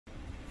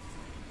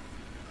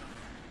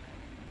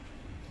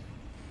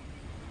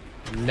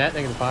Net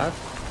 -5.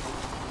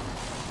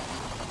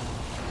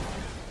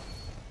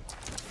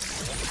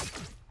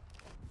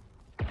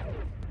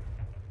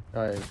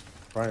 Guy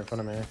right in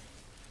front of me.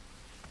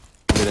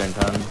 I'll be there in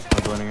 10.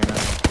 I'm joining you now.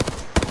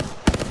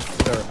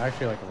 They're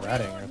actually like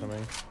ratting or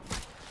something.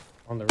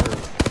 On the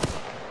roof.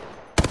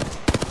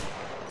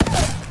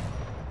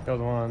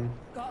 Killed one.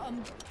 Got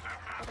him.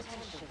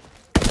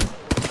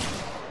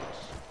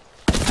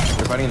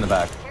 They're fighting in the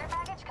back.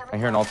 I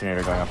hear an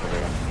alternator going up over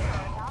here.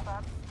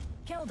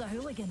 Killed a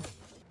hooligan.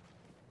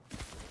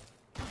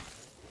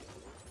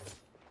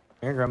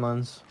 I hear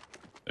gremlins.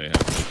 They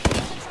have.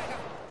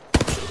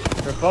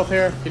 They're both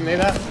here. Can you name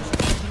that?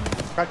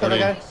 Crack the other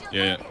guy?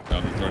 Yeah.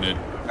 I'm throwing it.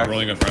 I'm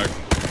rolling a frag.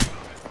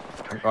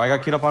 Oh, I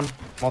got queued up on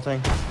multing.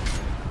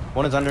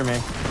 One is under me.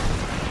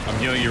 I'm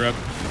healing you up.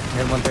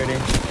 Hit 130.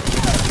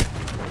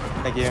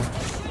 Thank you.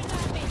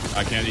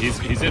 I can't.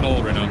 He's in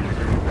ult right now.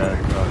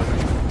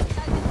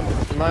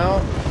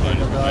 Smile.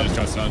 I just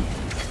got stunned.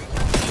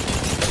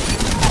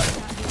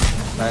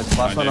 Nice.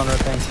 Last one on our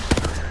thing.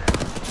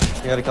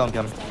 You gotta kill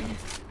him.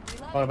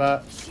 What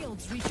about?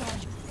 Shields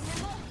recharge.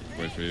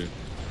 Wait for you.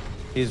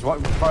 He's far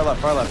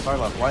left,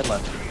 wide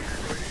left.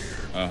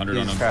 100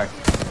 on He's him. cracked.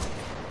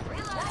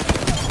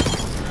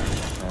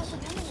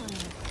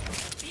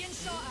 Being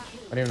shot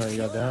at. I didn't even know you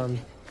got down.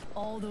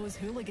 All those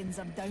hooligans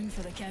are down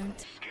for the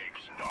count.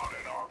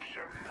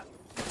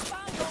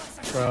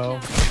 Bro.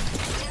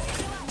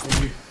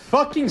 Are you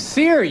fucking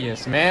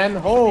serious, man?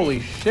 Holy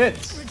shit.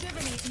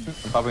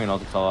 I'm probably gonna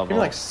ulti all You can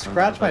like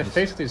scratch my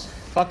face with these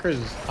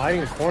fuckers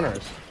hiding in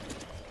corners.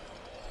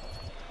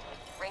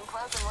 Ring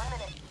close in 1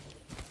 minute.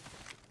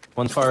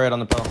 One's far right on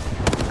the pill.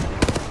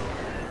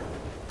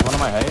 One on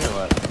my height or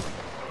what?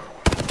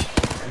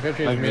 I'm good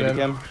for Like you, muted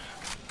man. him.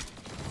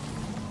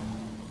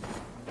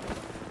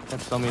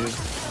 Yep, still muted.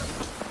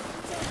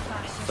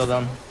 Still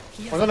down.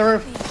 One's on the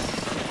roof.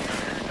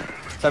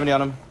 70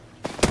 on him.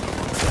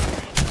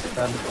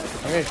 Dead.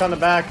 I'm getting shot in the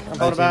back. I'm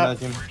going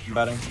back. I'm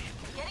batting.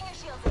 Getting your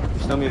shield down. You're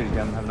still muted,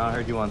 Kim. I've not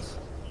heard you once.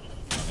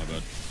 Oh, my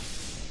bad.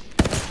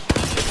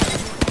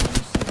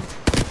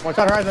 One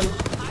shot horizon.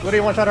 Literally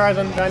one shot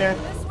horizon down here.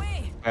 This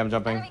way. Okay, I'm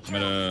jumping. I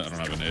don't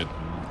have a nade.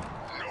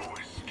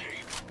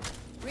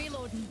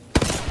 Reloading.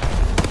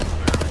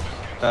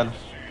 Dead.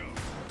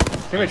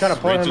 Teammate trying to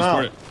pull Right, him just for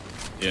out. it.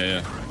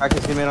 Yeah. Crack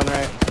his teammate on the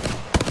right.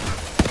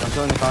 I'm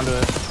killing the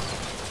conduit.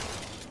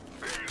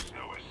 There's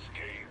no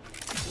escape.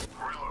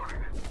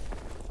 Reloading.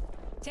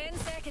 10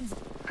 seconds.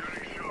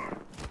 Getting shot.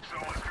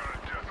 Someone's got a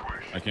death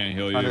wish. I can't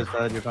heal you. Conduit's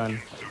dead, you're fine.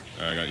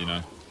 Alright, I got you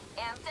now.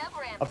 Amped up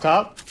ramp. Up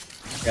top.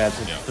 Yeah, it's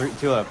Yeah.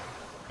 2 up.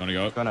 Wanna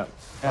go up? Going up.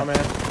 Oh man.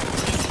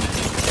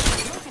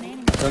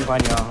 Don't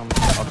find you.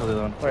 I'll kill the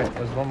other one. Wait,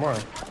 there's one more.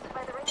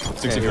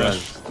 60 Yeah, he fresh.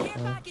 was. Care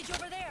package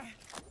over there.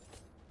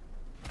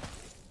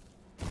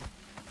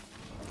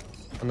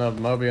 On the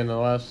Moby in the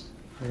west.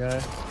 The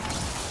guy.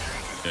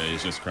 Yeah,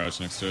 he's just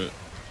crouched next to it.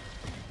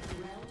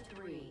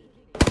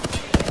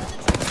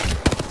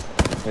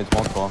 It's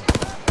multiple.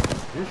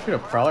 Did you shoot a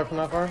prowler from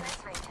that far?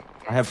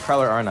 I have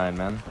Prowler R9,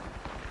 man.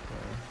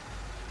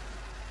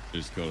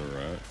 Just killed a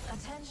rat.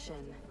 Attention.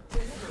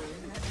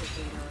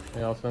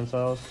 They off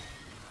themselves.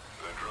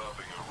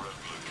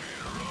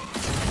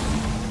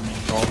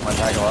 Oh, my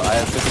tackle. I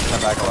have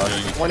 50% back allowed.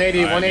 180,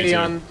 Alright, 180 me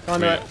on too.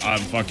 conduit. Wait, I'm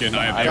fucking.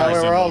 I have I- every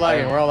We're all single-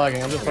 lagging. We're all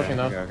lagging. I'm just pushing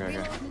now. Okay.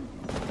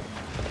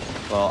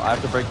 Well, I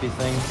have to break these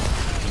things.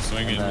 I'm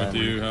swinging And with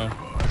then- you, Hal.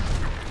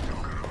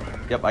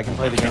 Yep, I can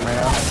play the game right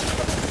now.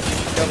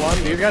 Kill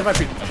one. These guys might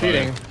be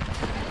cheating.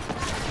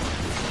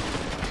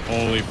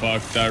 Holy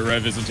fuck, that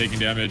rev isn't taking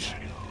damage.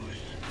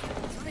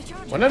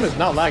 One of them is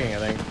not lagging, I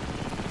think.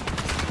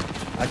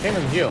 I came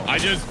in heal. I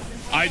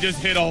just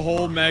hit a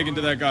whole mag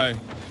into that guy.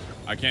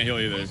 I can't heal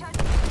either.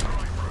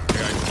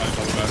 Okay, I can find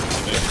double back.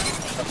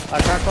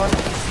 I cracked one.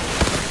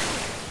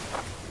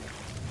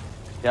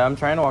 Yeah, I'm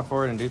trying to walk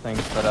forward and do things,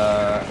 but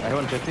I hit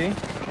 150.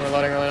 We're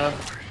loading early now.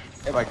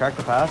 If I crack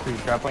the path, he's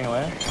grappling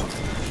away.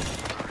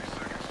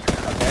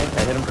 Okay,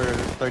 I hit him for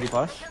 30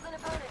 plus.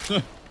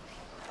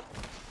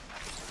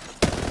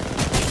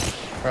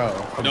 Bro.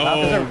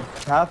 No.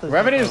 Path is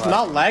Revenue is left.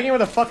 not lagging? Where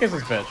the fuck is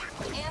this bitch?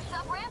 Amped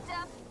up, ramped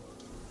up.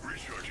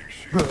 Recharging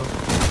shield.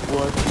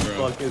 What the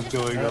Bro. fuck is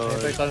going on?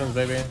 6 seconds,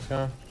 baby. Let's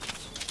go.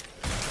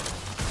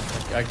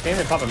 I can't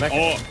even pop a mech.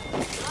 Oh,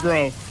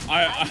 bro,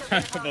 I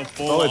have a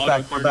full. Oh, it's auto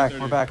back. We're back. 30-30.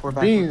 We're back. We're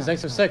back. Beans,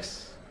 thanks for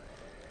 6.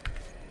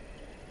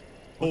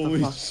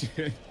 Holy fuck?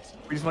 shit,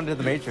 We just went into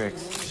the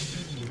Matrix.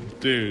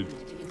 dude.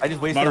 I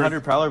just wasted My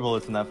 100 Prowler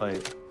bullets in that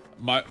fight.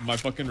 My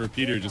fucking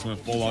repeater just went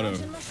full auto.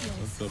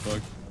 What the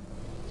fuck?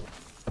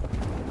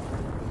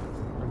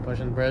 I'm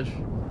pushing the bridge.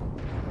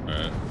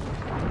 Alright.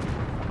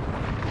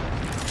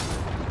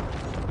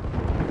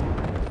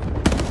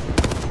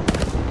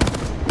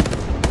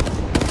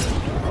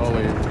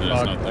 Holy There's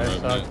fuck, not the I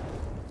rev suck.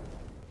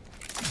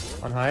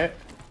 yet. On Hyatt.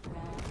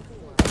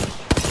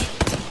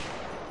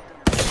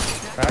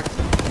 Cracked.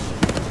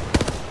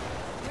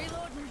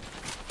 Reloading.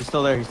 He's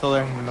still there. He's still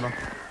there in the middle.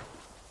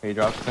 Okay, he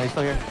dropped. No, he's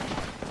still here.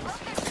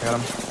 I got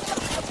him.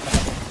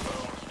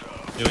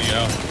 Healing you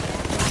out.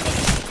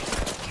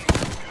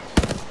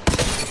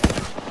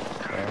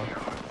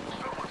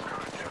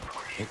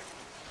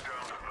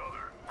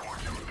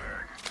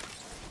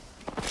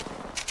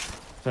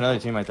 It's another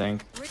team, I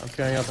think. I'm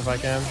scaling up if I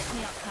can. Pick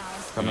me up,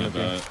 pals. Coming And to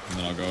me.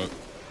 then I'll go.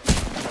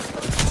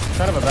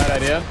 Kind of a bad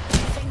idea.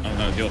 I don't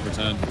know. Heal for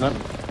 10. No.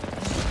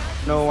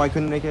 No, I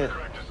couldn't make it.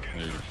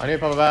 There you go. I need to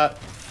pop a bat.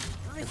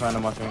 I found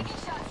him watching.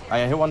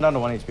 I hit one down to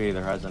 1 HP,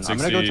 the horizon. I'm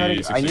gonna go try to.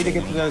 60, I need to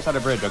get to the other side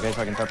of the bridge, okay,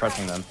 so I can start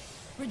pressing them.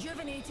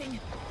 Rejuvenating.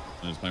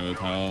 I'm just playing with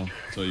Pal.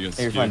 So you guys.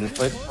 Hey, you're fine. Just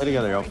play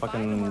together. I'll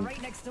fucking.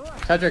 Right next door.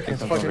 Cedric,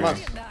 it's fucking over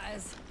must. That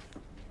is.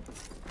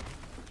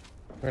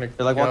 We're gonna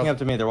They're like go. walking up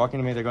to me. They're walking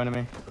to me. They're going to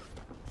me.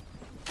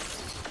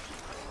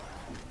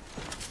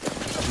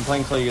 I'm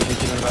playing slow. You guys need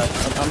to in the back.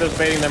 I'm just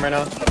baiting them right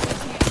now.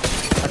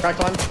 I cracked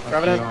one.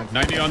 Revenant.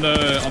 90 on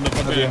the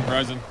fucking Okay.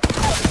 horizon.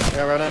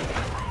 Yeah, Revenant.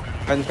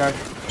 Guidance crack.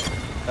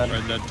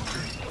 Right dead.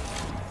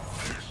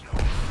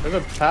 There's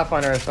a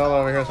Pathfinder solo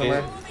over here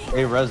somewhere.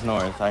 Hey, res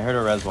north. I heard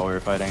a res while we were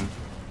fighting.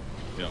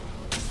 Yeah.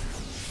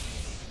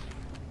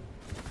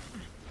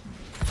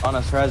 On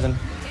us, horizon. 10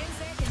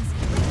 seconds.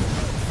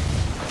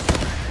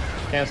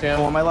 Can't see Oh,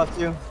 him. on my left,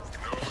 too.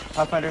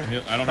 Pathfinder.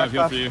 I don't have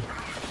heal for you.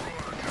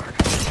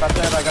 Path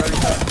dead. I got a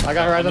reset. I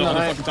got On Horizon the, on on the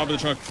night. fucking top of the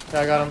truck. Yeah,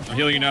 I got him. I'm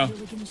healing you now.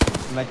 Hooligan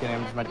shield. Med getting.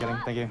 I'm just med getting.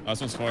 Thank you.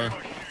 Last one's fire.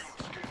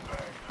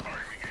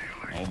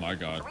 Oh my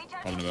god.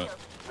 Popping a bit.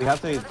 We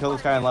have to kill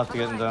this guy on left to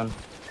get in zone.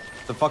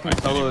 The fucking I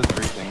solo is can't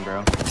breaching,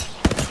 bro.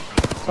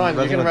 It's fine,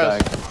 you Resing can with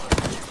rest. bag.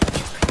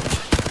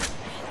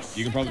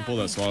 You can probably pull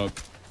that swap.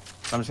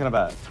 I'm just gonna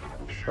bat.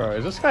 Bro,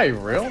 is this guy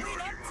real? Empty.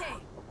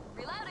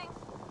 Reloading.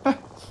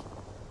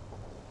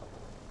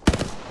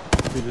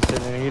 We just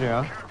sitting in a heater,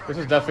 huh? This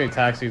is definitely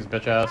Taxi's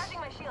bitch ass.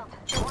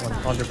 Charging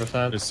my shield.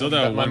 100%. There's still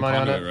Bet that my one money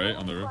on conduit, it. right?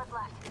 On the roof. What's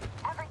left?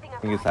 Everything I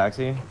think it's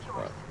taxi.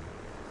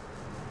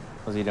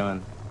 What's he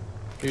doing?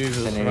 He's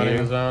just Sitting in running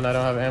here. the zone. I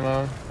don't have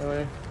ammo,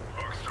 really.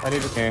 I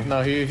need to. Here.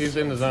 No, he's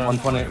in the zone.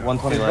 120,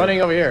 120 He's left.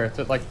 running over here,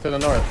 to like to the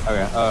north.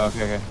 Okay. Oh,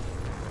 okay, okay.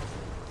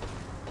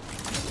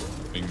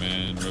 Big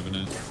man,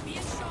 Revenant. Oh,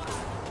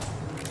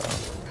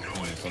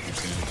 my fucking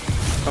team.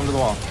 Come to the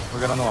wall. We're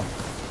good on the wall.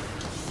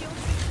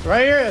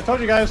 Right here, I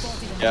told you guys.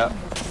 Yeah.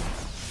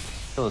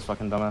 Kill this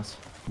fucking dumbass.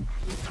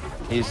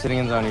 He's sitting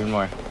in zone even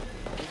more.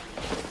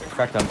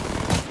 Cracked him.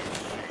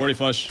 40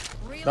 flush.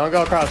 Don't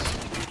go across.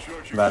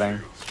 Batting.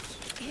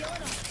 Healing up.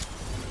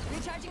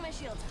 Recharging my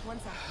shield. 1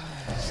 sec.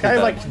 This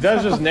guy like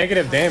does just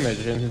negative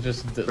damage and he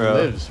just Bro.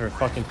 lives for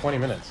fucking 20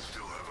 minutes.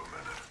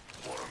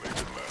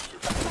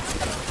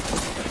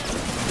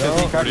 Yes, he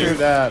Don't cracked do you.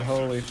 that.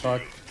 Holy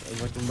fuck.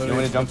 It's like You want me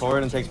literally. to jump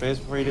forward and take space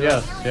before you do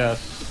Yes,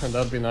 yes. That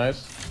would be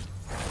nice.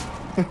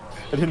 that?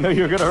 I didn't know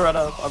you were gonna run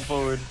up. I'm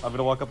forward. I'm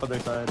gonna walk up on their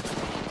side.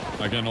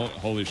 I can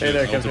holy Hey shit.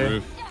 there, Out the Kempsey.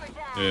 roof.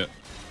 Yeah.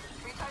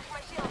 Recharge my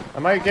shield. I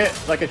might get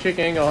like a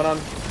cheeky angle. Hold on.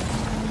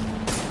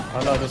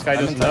 Oh no, this guy I'm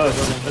just inside the knows.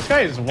 building. This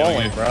guy is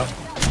walling, you. bro.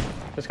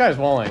 This guy is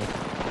walling. The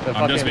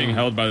I'm just fucking- being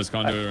held by this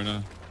conduit right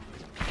now.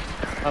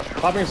 I'm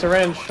popping a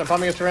syringe. I'm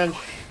popping a syringe.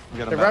 You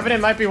got him The back.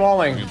 Revenant might be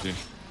walling. Good team.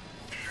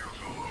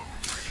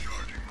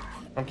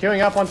 I'm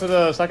queuing up onto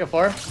the second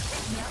floor.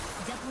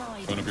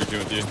 Deployed. Going up your queue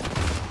with you.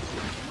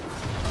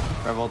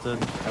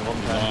 Revolted. I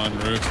volted back. On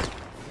roof.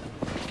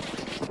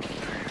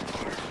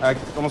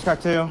 Almost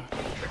cracked two. I don't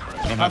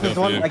Path have is heal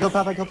for one. you. I killed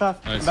Path. I killed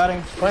Path. Nice. I'm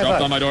batting. Plant Dropped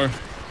back. on my door.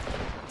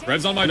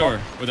 Red's on my door.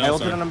 With I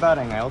ulted and Elstar. I'm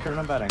batting. I ulted and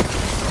I'm batting.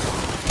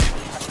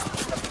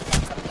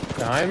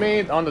 Behind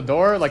me, on the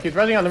door, like he's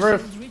resting on the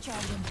roof.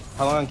 Recharging.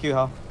 How long on Q,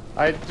 Hal?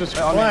 I just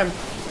Wait, on me. climbed.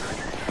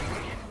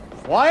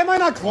 Why am I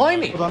not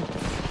climbing? Hold on.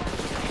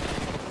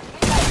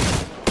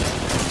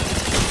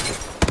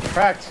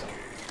 Cracked.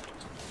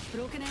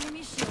 Broken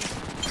enemy shield.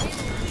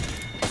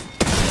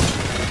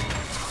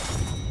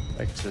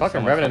 Like, so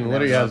fucking much Revenant fucking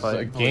literally damage has on a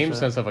fight. Holy game shit.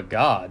 sense of a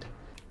god.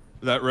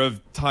 That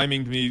Rev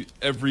timinged me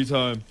every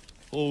time.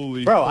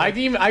 Holy. Bro,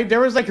 there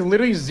was like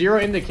literally zero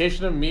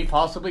indication of me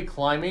possibly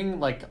climbing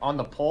like on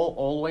the pole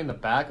all the way in the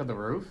back of the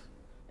roof.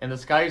 And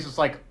this guy is just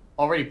like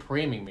already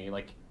preeming me,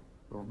 like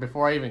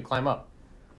before I even climb up.